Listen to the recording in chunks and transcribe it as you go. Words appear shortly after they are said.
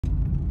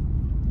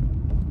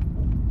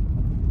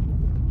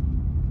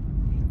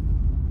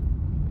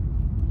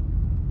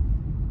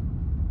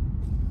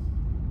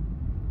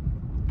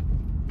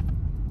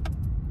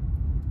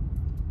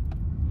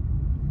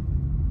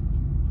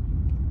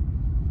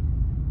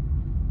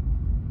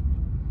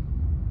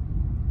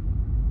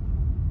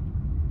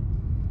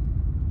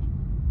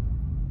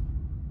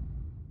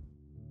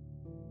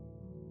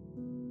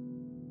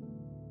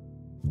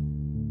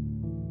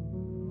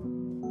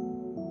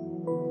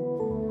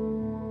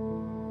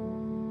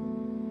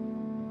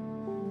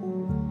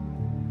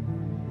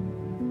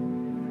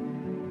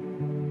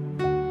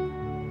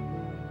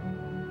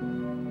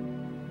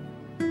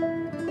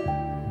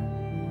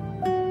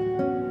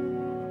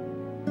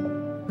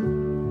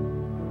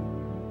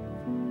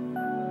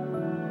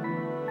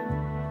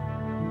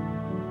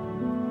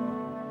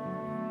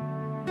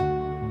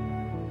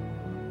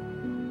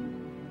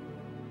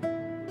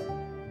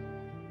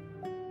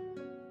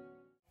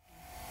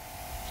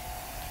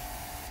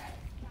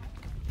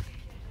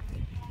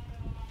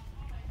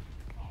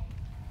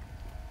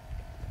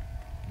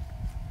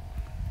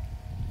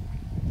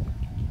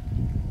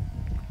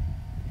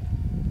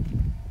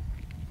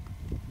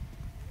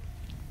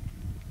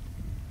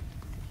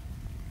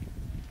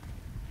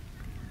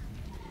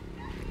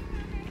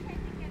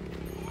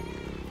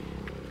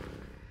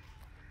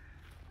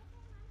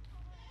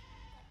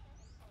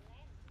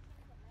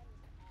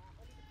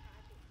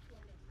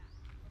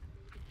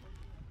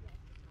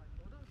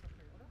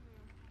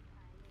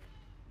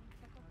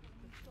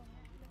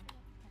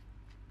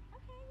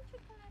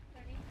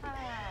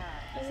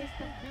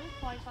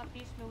points of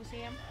this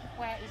museum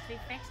where it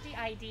reflects the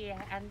idea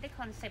and the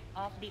concept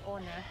of the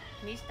owner,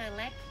 Mr.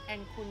 Lek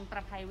and Kun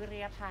Prapai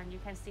Wiriyathan. You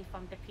can see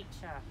from the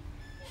picture.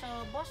 So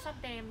both of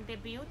them, they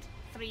built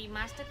 3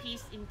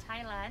 masterpieces in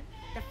Thailand.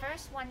 The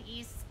first one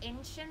is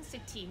ancient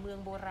city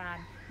Mueang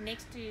Boran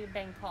next to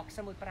Bangkok,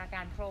 Samut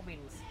Prakan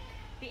province.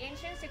 The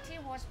ancient city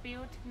was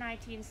built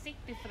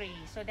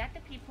 1963 so that the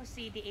people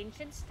see the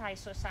ancient Thai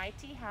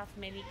society have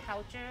many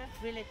culture,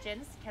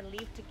 religions, can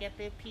live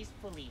together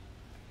peacefully.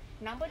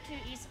 Number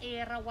 2 is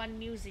Era 1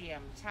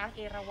 Museum, Chang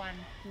Era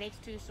 1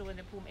 next to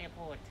Suvarnabhumi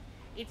Airport.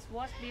 It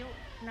was built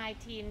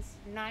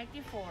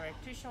 1994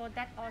 to show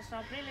that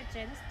also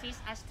religions teach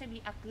us to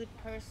be a good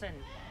person,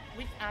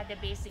 which are the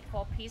basic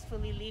for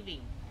peacefully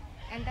living.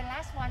 And the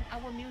last one,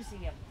 our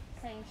museum,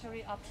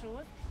 Sanctuary of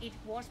Truth. It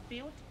was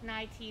built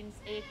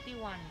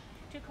 1981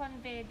 to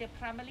convey the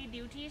primary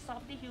duties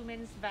of the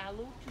human's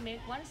value to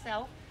make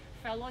oneself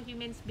fellow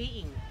human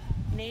being,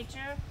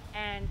 nature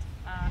and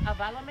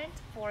environment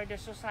for the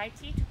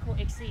society to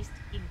coexist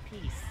in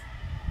peace.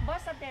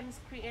 Both of them's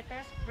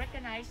creators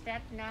recognize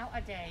that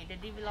nowadays the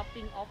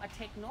developing of a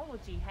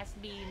technology has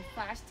been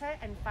faster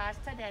and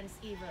faster than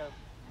ever.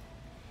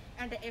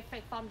 And the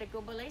effect from the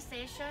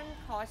globalization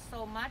caused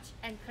so much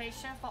and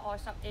pressure for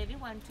us of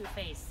everyone to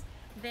face.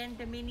 Then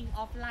the meaning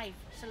of life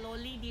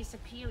slowly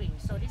disappearing.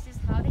 So this is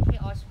how the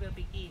chaos will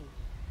begin.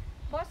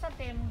 Both of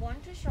them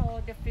want to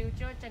show the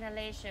future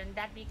generation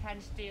that we can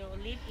still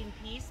live in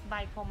peace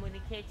by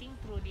communicating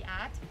through the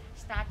art,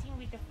 starting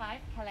with the 5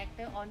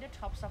 characters on the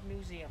tops of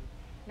museum.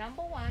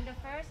 Number 1, the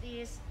first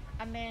is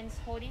a man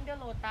holding the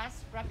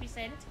lotus,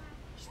 represent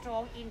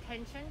strong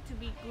intention to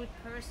be good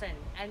person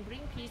and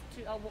bring peace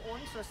to our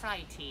own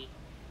society.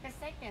 The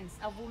second,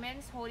 a woman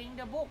holding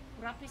the book,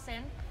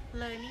 represent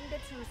learning the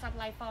truth of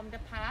life from the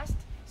past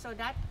so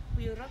that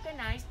we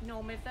recognize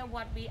no matter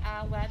what we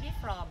are, where we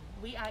from,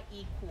 we are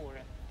equal.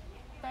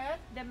 Third,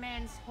 the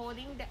man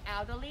holding the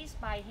elderly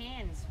by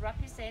hands,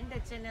 represent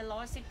the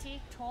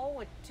generosity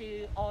toward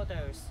to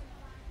others.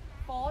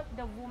 Fourth,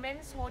 the woman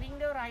holding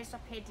the rice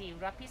of petty,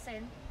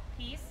 represent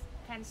peace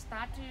can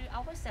start to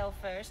ourselves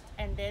first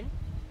and then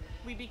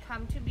we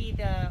become to be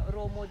the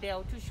role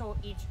model to show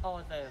each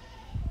other.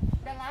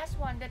 The last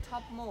one, the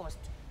topmost,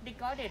 the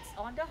goddess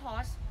on the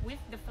horse with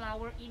the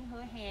flower in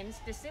her hands,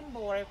 the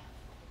symbol,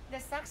 the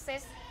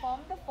success from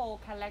the 4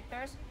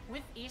 characters,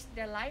 which is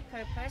the life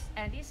purpose,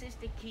 and this is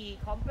the key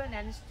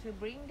components to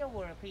bring the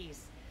world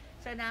peace.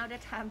 So now the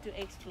time to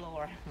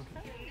explore.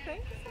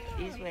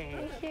 This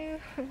way. Thank you.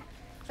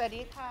 สวัส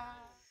ดีค่ะ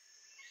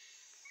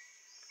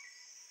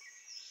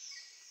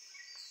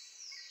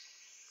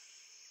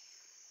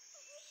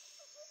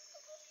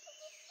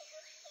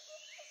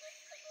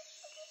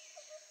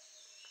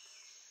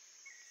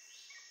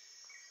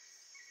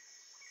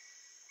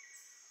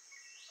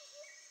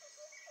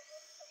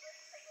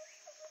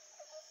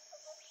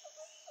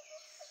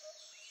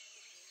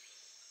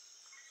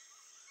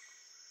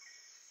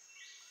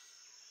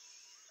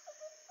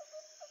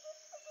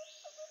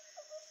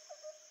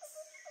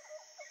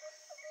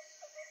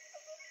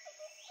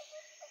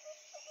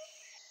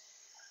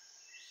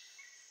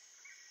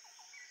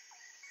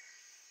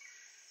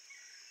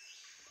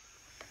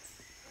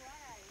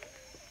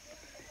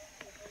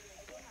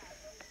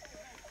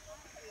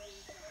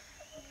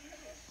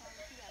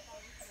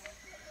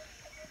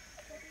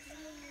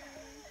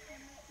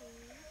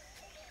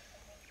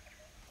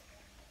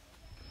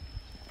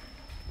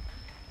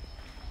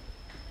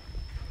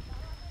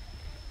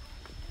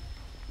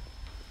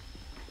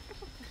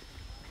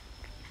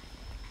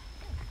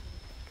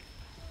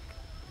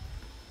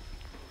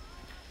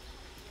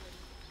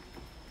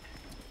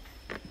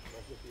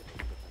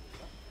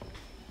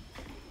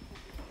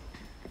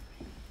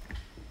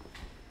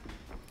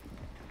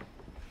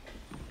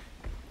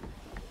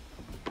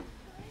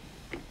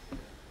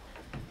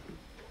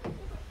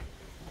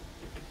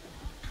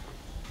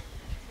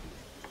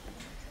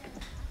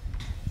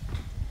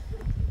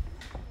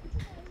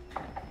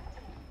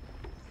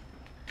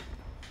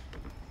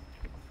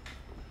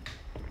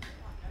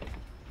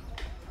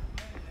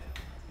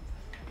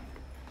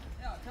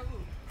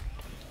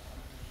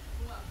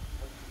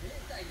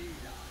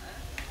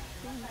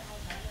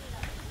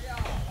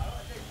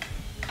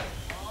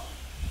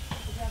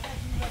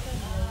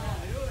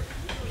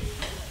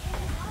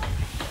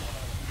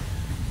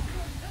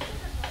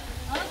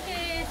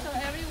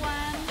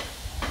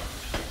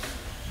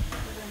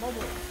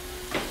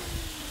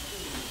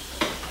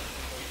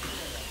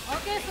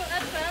Okay, so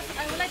at first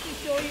I would like to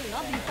show you,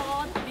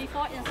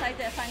 before inside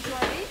the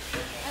sanctuary,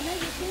 and then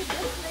you see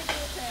this place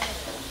is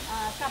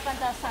a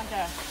carpenter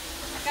center.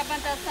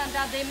 Carpenter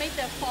center, they make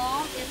the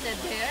form is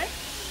there,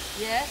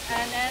 yes,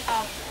 and then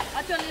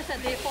actually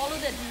they follow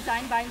the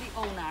design by the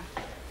owner.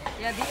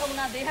 Yeah, the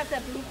owner, they have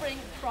the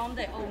blueprint from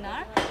the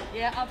owner.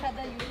 Yeah, after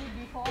that you see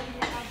before we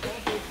have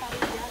they come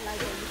here like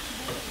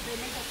they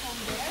make a form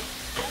there,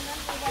 and then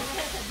over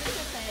there this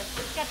is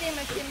a cutting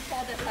machine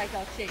for the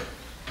cycle shape.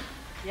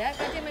 Yeah,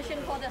 cutting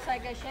machine for the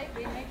cycle shape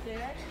we make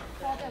there.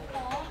 For the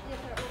form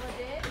is over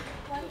there.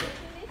 Once you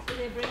finish,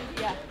 they bring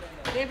here.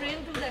 They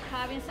bring to the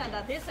carving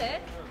center. This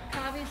is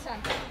carving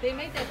center. They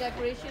make the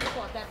decoration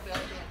for that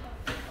building.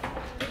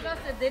 Because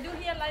they do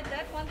here like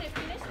that. Once they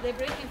finish, they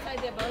bring inside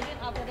the building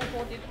after they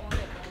put it on the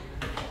building.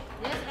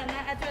 Yes, and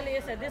actually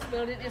this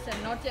building is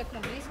not yet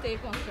complete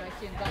state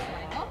construction. That's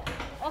why, no?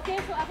 Okay,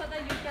 so after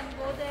that you can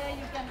go there,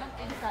 you can look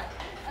inside.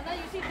 And then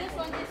you see this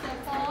one is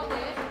for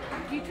the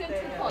between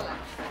two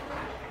columns.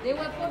 They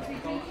were put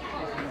between two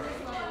columns.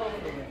 This one.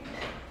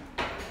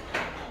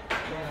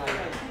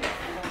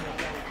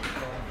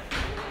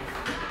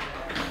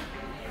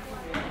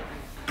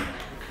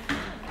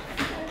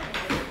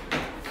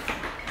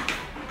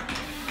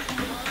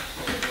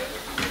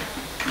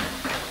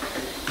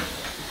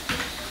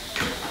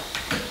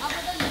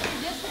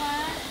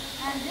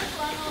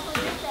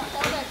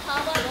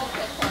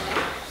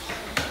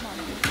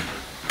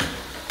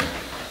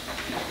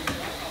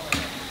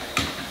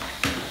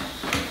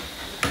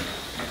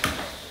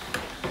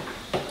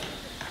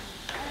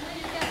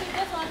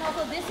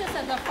 This is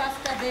the first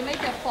step. They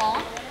make a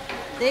form.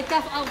 They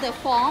cut out the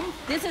form.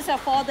 This is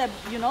for the,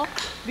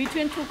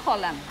 between two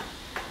columns.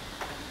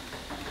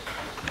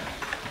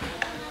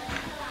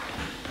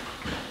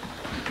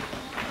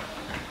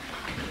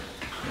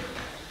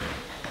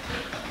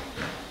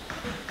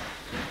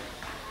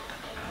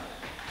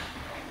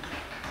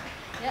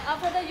 Yeah,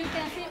 after that you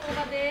can see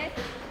over there.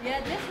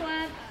 Yeah, this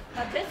one,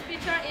 this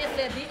picture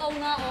is the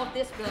owner of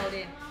this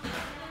building.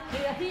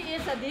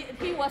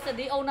 He was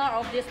the owner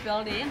of this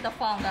building, the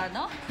founder,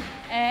 no?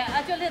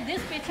 Actually,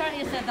 this picture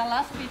is the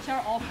last picture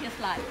of his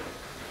life.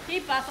 He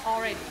passed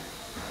already.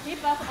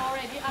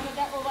 After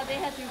that, over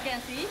there, as you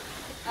can see,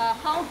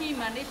 how he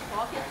managed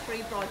for his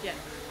three projects.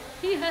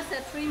 He has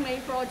three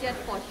main projects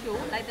for show,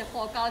 like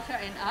for culture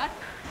and art.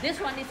 This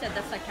one is the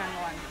second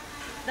one.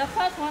 The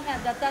first one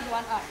and the third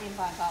one are in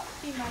Bangkok.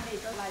 He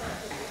managed like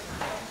that.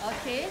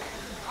 Okay.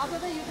 After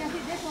that, you can see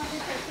this one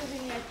is a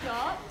souvenir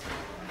shop.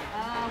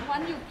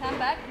 When you come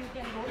back, you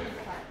can go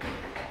inside.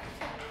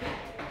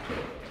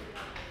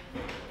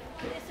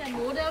 It's a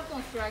model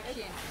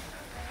construction.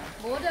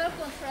 Model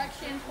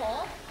construction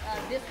for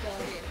this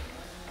building.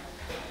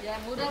 Yeah,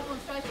 model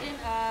construction.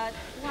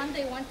 When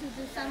they want to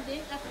do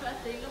something, at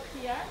first they look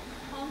here.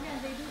 How can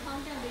they do?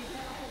 After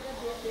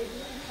that, they do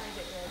inside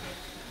the building.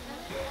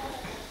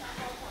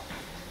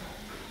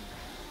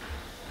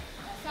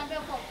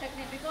 Sample for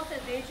technique, because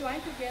they join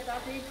together.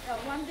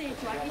 When they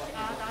join each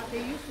other,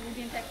 they use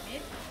wooden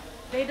technique.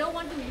 They don't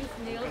want to use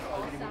nails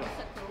or some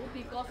screw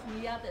because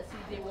near the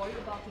sea they worry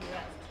about the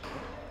rest.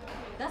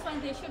 That's why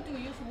they should to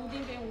use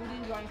wooden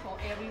joint for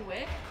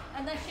everywhere.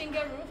 And then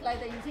shingle roof,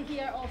 like you see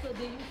here, also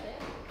they use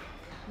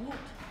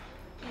wood.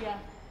 Yeah,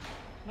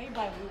 made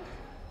by wood.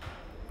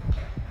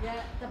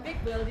 Yeah, the big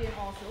building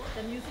also,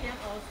 the museum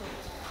also.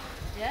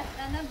 Yes,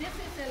 and then this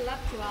is a lap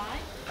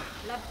joint.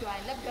 Lap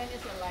joint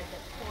is like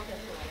that for the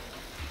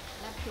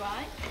lap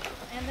joint.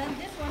 And then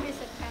this one is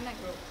a cannon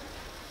group.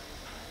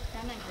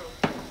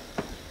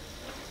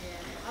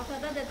 Yeah. After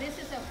that, this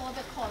is for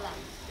the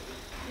column.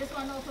 This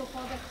one also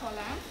for the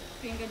column,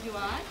 finger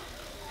joint.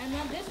 And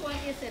then this one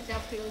is a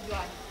dovetail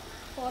joint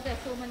for the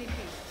so many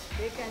pieces.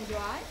 They can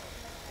join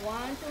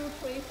 1, 2,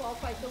 3, 4,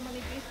 5, so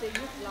many pieces. They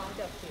use long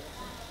dovetail.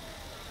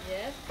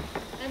 Yes.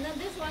 And then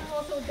this one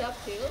also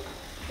dovetail.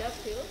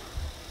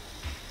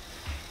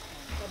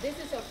 So this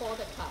is for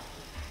the cup.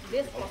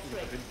 This for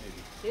straight.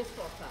 This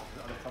for cup.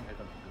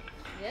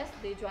 Yes,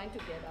 they join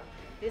together.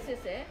 This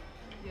is a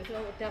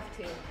usual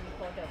dovetail. We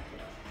call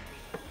dovetail.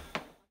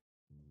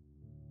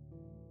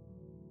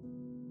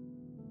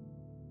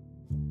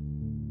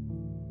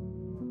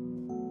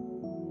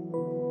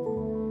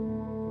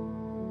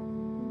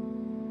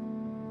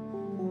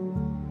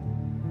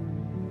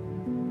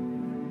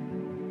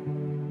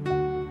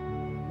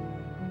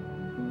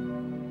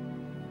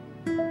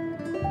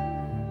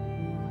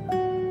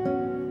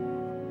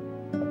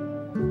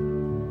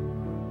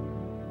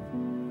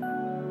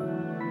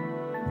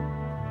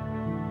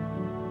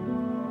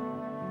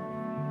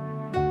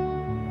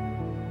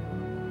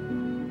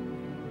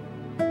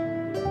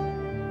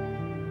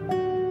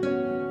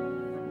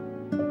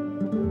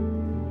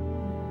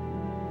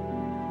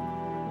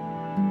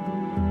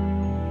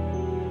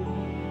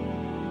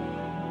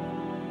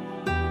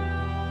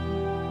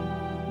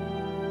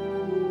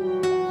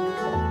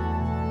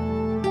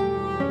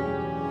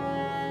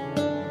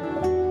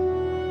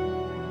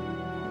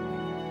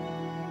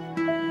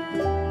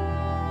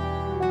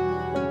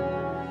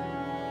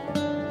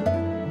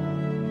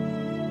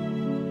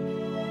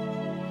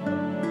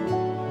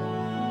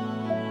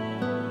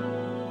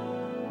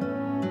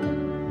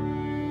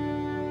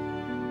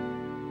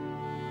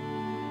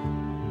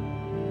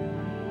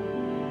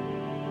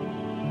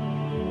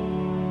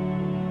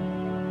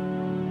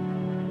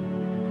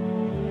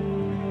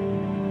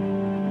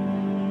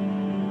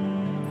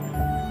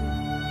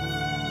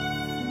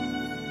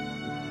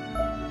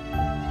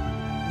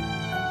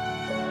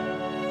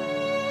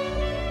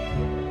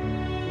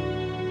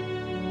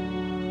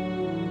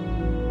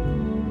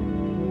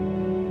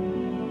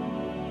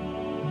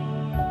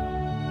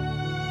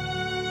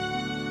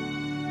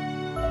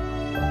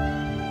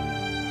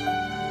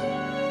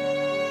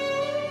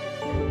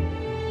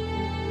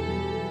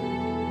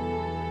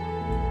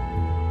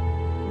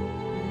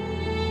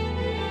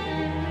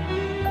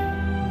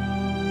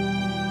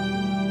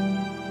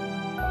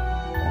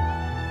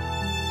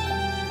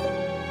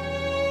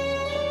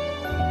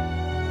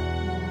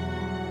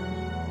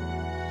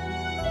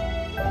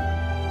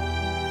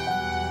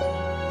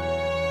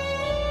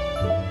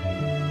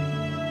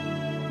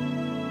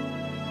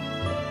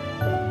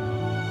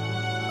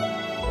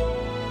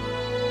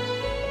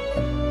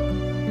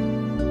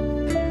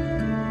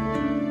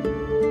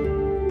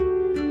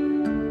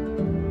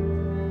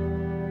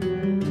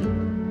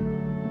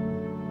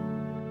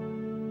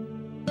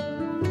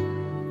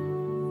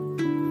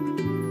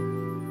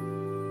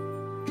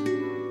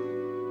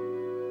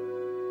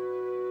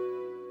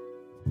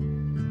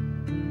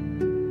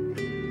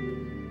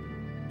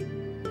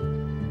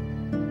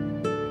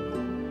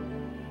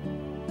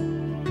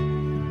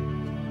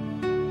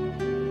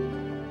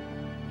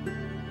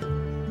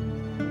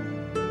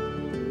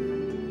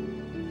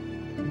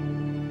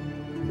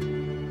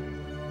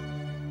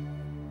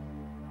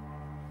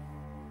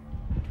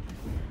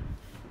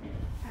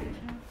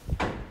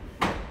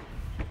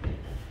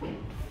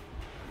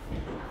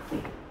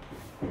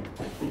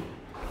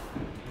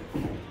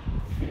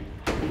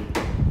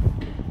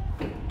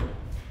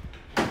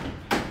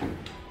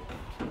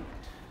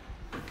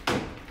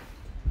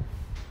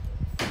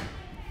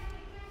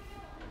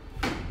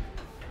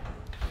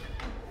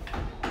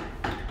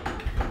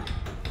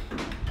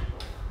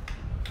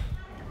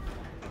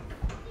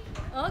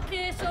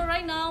 Okay, so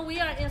right now we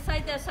are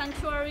inside the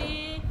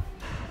sanctuary.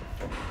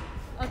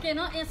 Okay,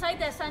 now inside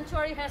the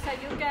sanctuary has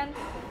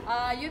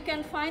you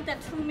can find the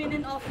true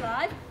meaning of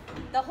life.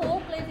 The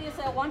whole place is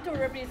want to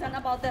represent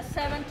about the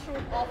 7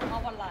 truths of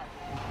our life.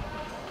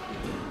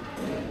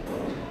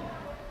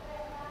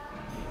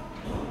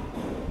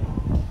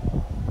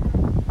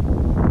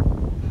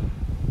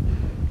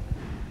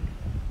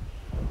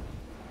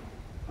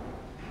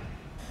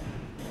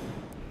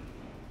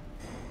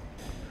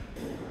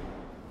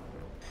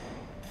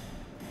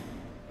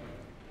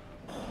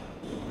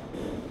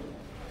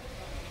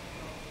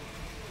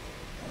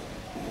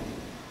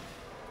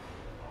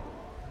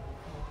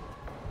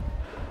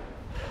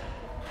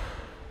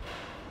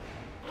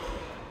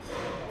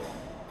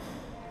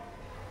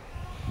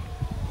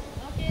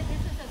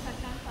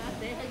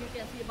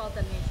 About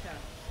the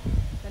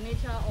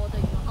nature or the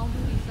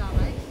Aumurisa,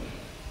 right?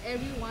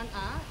 Everyone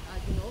are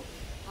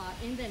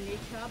in the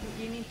nature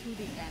beginning to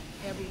the end,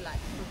 every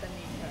life with the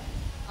nature.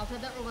 After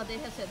that, over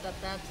there has said that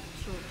that's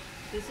truth.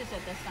 This is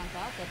the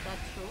Santa,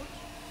 that's truth.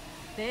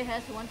 They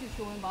has want to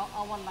show about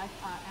our life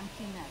are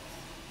emptiness.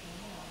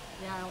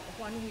 Yeah,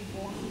 when we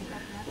born we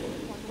have nothing,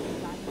 when we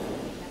die we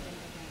have nothing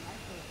again,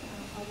 right? So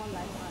our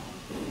life are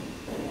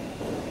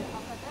emptiness.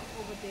 After that,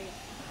 over there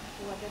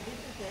this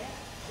is it.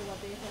 So what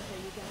they have,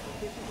 you can see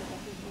this is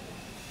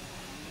the